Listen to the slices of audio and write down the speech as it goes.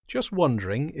Just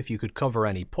wondering if you could cover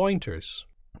any pointers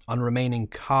on remaining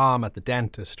calm at the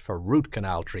dentist for root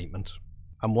canal treatment.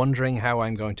 I'm wondering how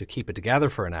I'm going to keep it together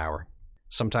for an hour.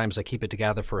 Sometimes I keep it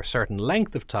together for a certain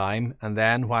length of time, and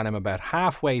then when I'm about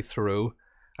halfway through,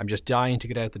 I'm just dying to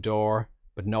get out the door,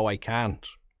 but no, I can't.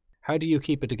 How do you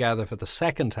keep it together for the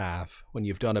second half when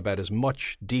you've done about as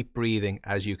much deep breathing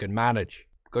as you can manage?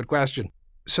 Good question.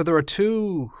 So there are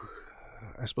two,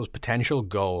 I suppose, potential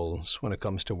goals when it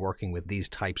comes to working with these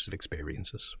types of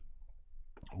experiences.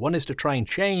 One is to try and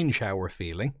change how we're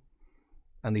feeling,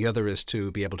 and the other is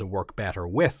to be able to work better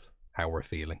with how we're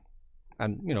feeling.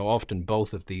 And, often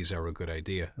both of these are a good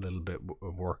idea. A little bit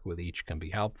of work with each can be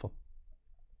helpful.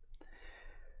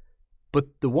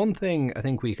 But the one thing I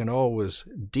think we can always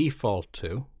default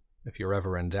to, if you're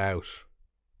ever in doubt,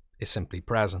 is simply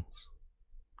presence.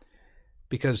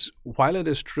 Because while it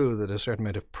is true that a certain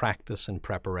amount of practice and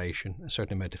preparation, a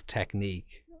certain amount of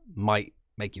technique might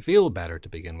make you feel better to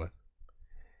begin with,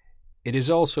 it is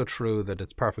also true that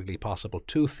it's perfectly possible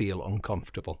to feel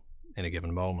uncomfortable in a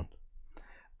given moment.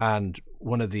 And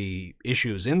one of the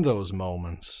issues in those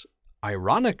moments,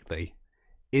 ironically,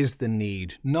 is the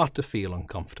need not to feel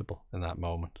uncomfortable in that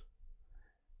moment.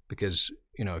 Because,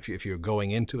 if you're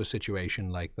going into a situation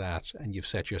like that and you've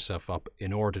set yourself up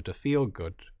in order to feel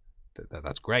good,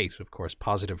 that's great. Of course,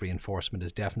 positive reinforcement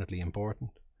is definitely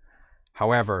important.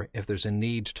 However, if there's a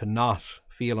need to not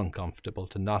feel uncomfortable,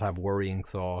 to not have worrying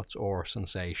thoughts or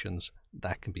sensations,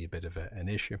 that can be a bit of an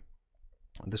issue.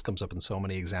 And this comes up in so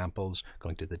many examples.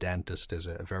 Going to the dentist is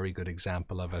a very good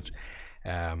example of it.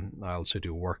 I also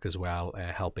do work as well,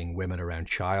 helping women around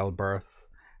childbirth,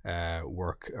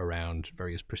 work around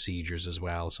various procedures as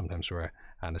well, sometimes where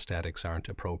anesthetics aren't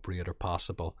appropriate or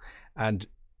possible. And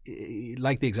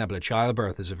like the example of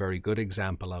childbirth is a very good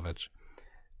example of it.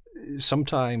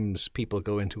 Sometimes people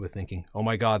go into it thinking, oh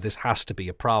my God, this has to be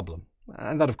a problem.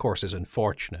 And that, of course, is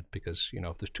unfortunate because,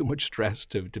 if there's too much stress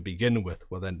to begin with,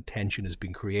 well, then tension has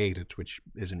been created, which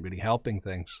isn't really helping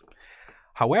things.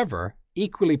 However,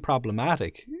 equally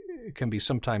problematic can be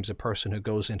sometimes a person who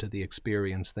goes into the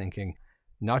experience thinking,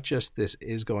 not just this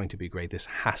is going to be great, this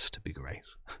has to be great.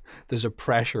 There's a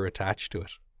pressure attached to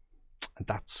it. And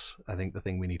that's, I think, the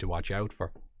thing we need to watch out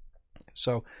for.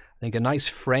 So I think a nice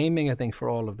framing, for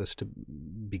all of this to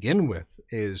begin with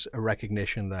is a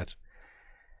recognition that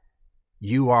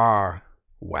you are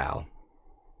well.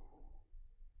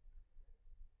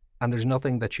 And there's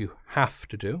nothing that you have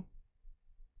to do.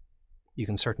 You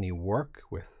can certainly work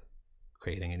with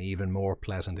creating an even more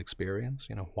pleasant experience.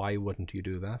 Why wouldn't you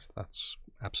do that? That's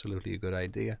absolutely a good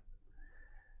idea.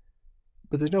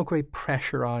 But there's no great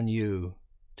pressure on you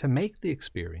to make the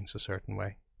experience a certain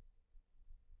way.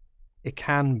 It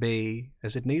can be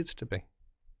as it needs to be.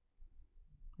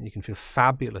 And you can feel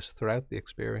fabulous throughout the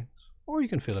experience, or you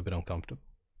can feel a bit uncomfortable.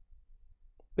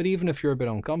 But even if you're a bit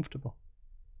uncomfortable,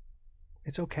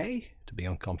 it's okay to be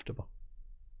uncomfortable.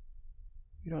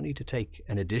 You don't need to take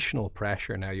an additional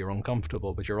pressure now you're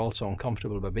uncomfortable, but you're also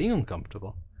uncomfortable by being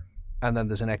uncomfortable. And then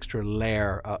there's an extra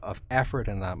layer of effort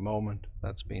in that moment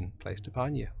that's been placed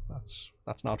upon you.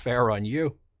 That's not fair on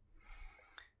you.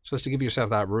 So it's to give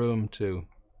yourself that room to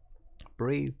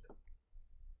breathe.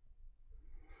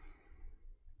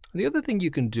 The other thing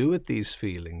you can do with these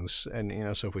feelings,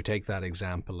 and so if we take that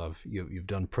example of you've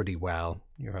done pretty well,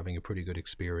 you're having a pretty good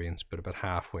experience, but about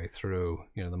halfway through,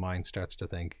 the mind starts to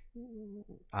think,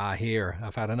 here,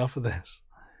 I've had enough of this.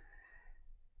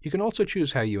 You can also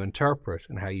choose how you interpret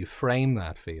and how you frame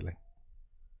that feeling.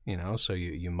 So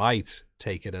you might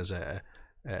take it as a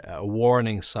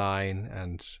warning sign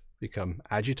and become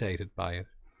agitated by it.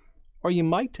 Or you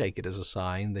might take it as a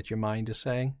sign that your mind is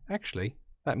saying, actually,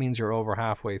 that means you're over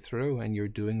halfway through and you're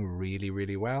doing really,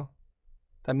 really well.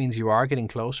 That means you are getting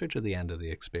closer to the end of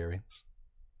the experience.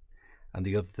 And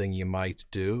the other thing you might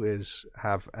do is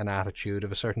have an attitude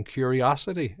of a certain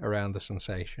curiosity around the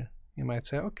sensation. You might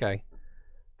say, okay,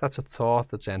 that's a thought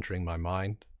that's entering my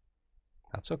mind.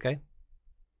 That's okay.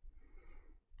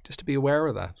 Just to be aware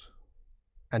of that.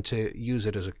 And to use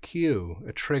it as a cue,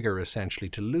 a trigger essentially,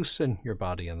 to loosen your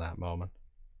body in that moment.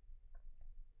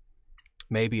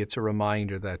 Maybe it's a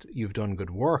reminder that you've done good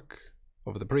work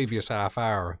over the previous half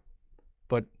hour,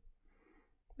 but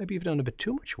maybe you've done a bit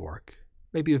too much work.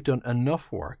 Maybe you've done enough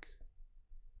work.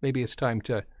 Maybe it's time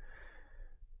to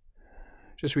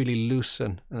just really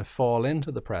loosen and fall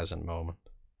into the present moment.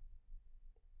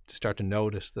 To start to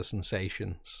notice the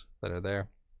sensations that are there.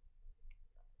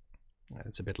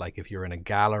 It's a bit like if you're in a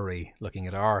gallery looking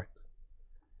at art.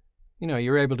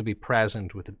 You're able to be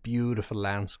present with the beautiful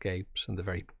landscapes and the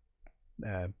very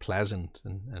pleasant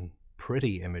and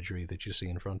pretty imagery that you see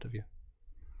in front of you.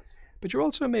 But you're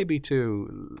also maybe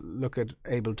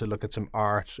able to look at some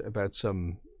art about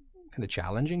some kind of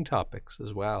challenging topics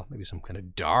as well, maybe some kind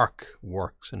of dark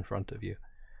works in front of you.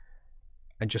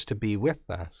 And just to be with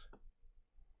that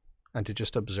and to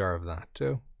just observe that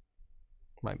too.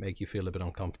 Might make you feel a bit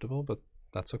uncomfortable, but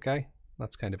that's okay.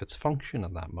 That's kind of its function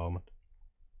at that moment.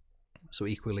 So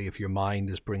equally, if your mind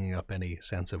is bringing up any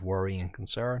sense of worry and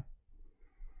concern,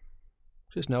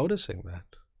 just noticing that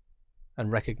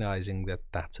and recognizing that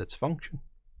that's its function.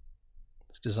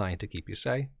 It's designed to keep you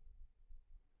safe.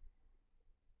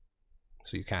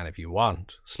 So you can, if you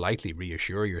want, slightly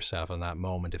reassure yourself in that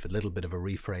moment if a little bit of a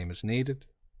reframe is needed.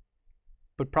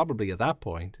 But probably at that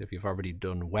point, if you've already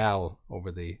done well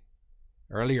over the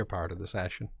earlier part of the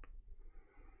session,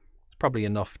 it's probably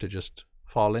enough to just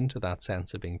fall into that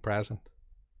sense of being present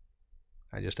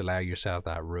and just allow yourself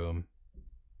that room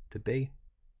to be.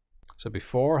 So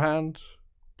beforehand,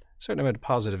 a certain amount of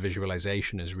positive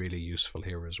visualization is really useful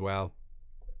here as well.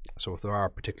 So if there are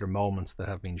particular moments that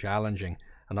have been challenging,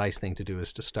 a nice thing to do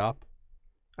is to stop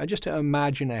and just to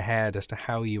imagine ahead as to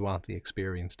how you want the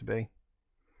experience to be.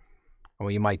 And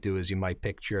what you might do is you might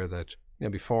picture that,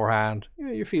 beforehand,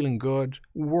 you're feeling good,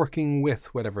 working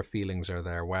with whatever feelings are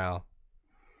there well.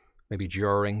 Maybe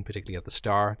during, particularly at the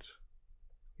start,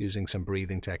 using some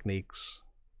breathing techniques,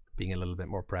 being a little bit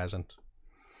more present.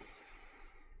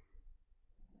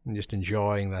 And just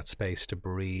enjoying that space to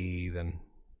breathe, and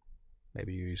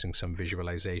maybe using some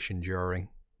visualization during.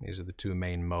 These are the two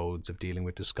main modes of dealing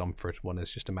with discomfort. One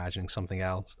is just imagining something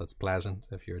else that's pleasant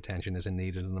if your attention isn't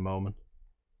needed in the moment.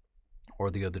 Or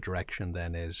the other direction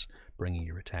then is bringing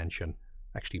your attention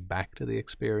actually back to the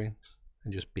experience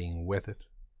and just being with it,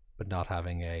 but not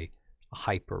having a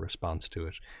hyper response to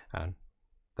it. And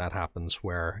that happens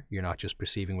where you're not just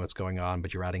perceiving what's going on,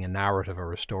 but you're adding a narrative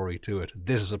or a story to it.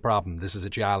 This is a problem. This is a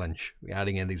challenge. You're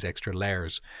adding in these extra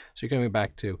layers. So you're coming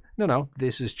back to, no,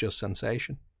 this is just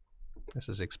sensation. This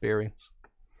is experience.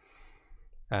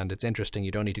 And it's interesting,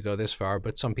 you don't need to go this far,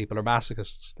 but some people are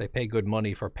masochists. They pay good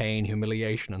money for pain,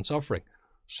 humiliation, and suffering.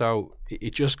 So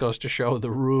it just goes to show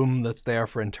the room that's there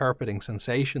for interpreting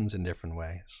sensations in different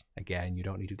ways. Again, you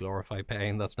don't need to glorify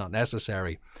pain. That's not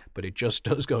necessary. But it just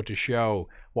does go to show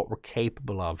what we're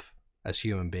capable of as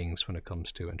human beings when it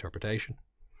comes to interpretation.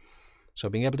 So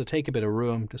being able to take a bit of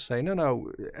room to say,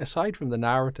 no, aside from the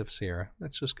narratives here,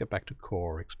 let's just get back to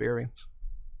core experience.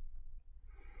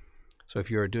 So if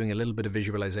you're doing a little bit of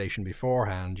visualization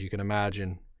beforehand, you can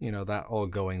imagine, that all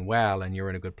going well and you're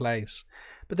in a good place.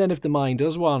 But then if the mind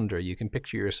does wander, you can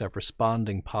picture yourself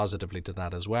responding positively to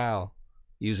that as well,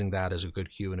 using that as a good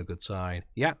cue and a good sign.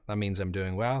 Yeah, that means I'm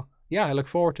doing well. Yeah, I look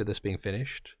forward to this being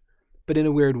finished. But in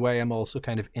a weird way, I'm also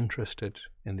kind of interested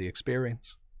in the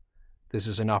experience. This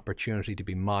is an opportunity to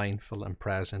be mindful and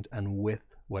present and with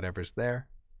whatever's there,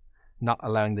 not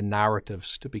allowing the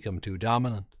narratives to become too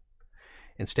dominant.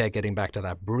 Instead, getting back to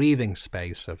that breathing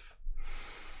space of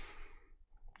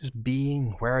just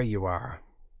being where you are,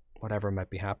 whatever might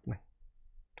be happening.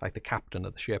 Like the captain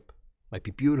of the ship. Might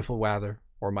be beautiful weather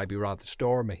or might be rather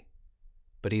stormy.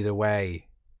 But either way,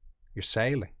 you're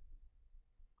sailing.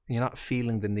 And you're not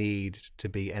feeling the need to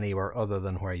be anywhere other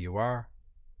than where you are.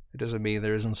 It doesn't mean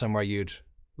there isn't somewhere you'd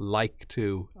like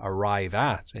to arrive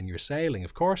at in your sailing.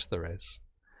 Of course there is.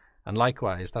 And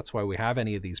likewise, that's why we have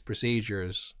any of these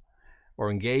procedures or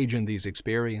engage in these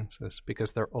experiences,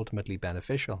 because they're ultimately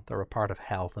beneficial. They're a part of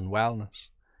health and wellness.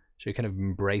 So you're kind of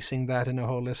embracing that in a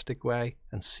holistic way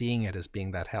and seeing it as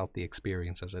being that healthy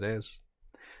experience as it is.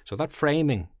 So that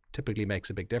framing typically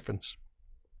makes a big difference.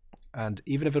 And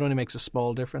even if it only makes a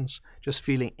small difference, just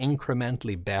feeling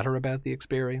incrementally better about the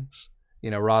experience,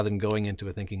 rather than going into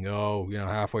it thinking,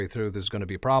 halfway through there's going to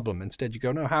be a problem. Instead, you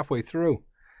go, no, halfway through,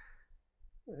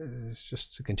 it's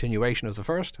just a continuation of the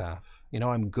first half.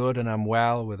 I'm good and I'm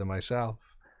well within myself.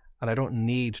 And I don't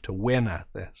need to win at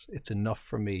this. It's enough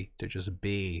for me to just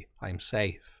be. I'm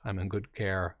safe. I'm in good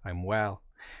care. I'm well.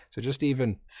 So just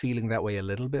even feeling that way a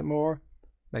little bit more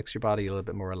makes your body a little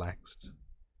bit more relaxed.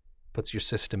 Puts your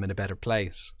system in a better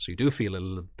place. So you do feel a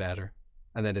little bit better.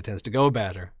 And then it tends to go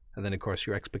better. And then, of course,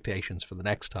 your expectations for the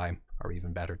next time are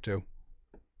even better too.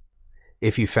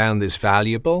 If you found this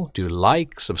valuable, do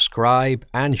like, subscribe,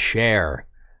 and share.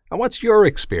 And what's your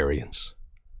experience?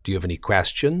 Do you have any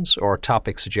questions or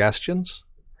topic suggestions?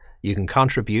 You can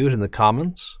contribute in the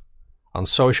comments, on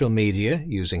social media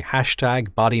using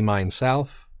 #BodyMindSelf,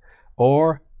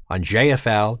 or on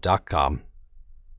jfl.com.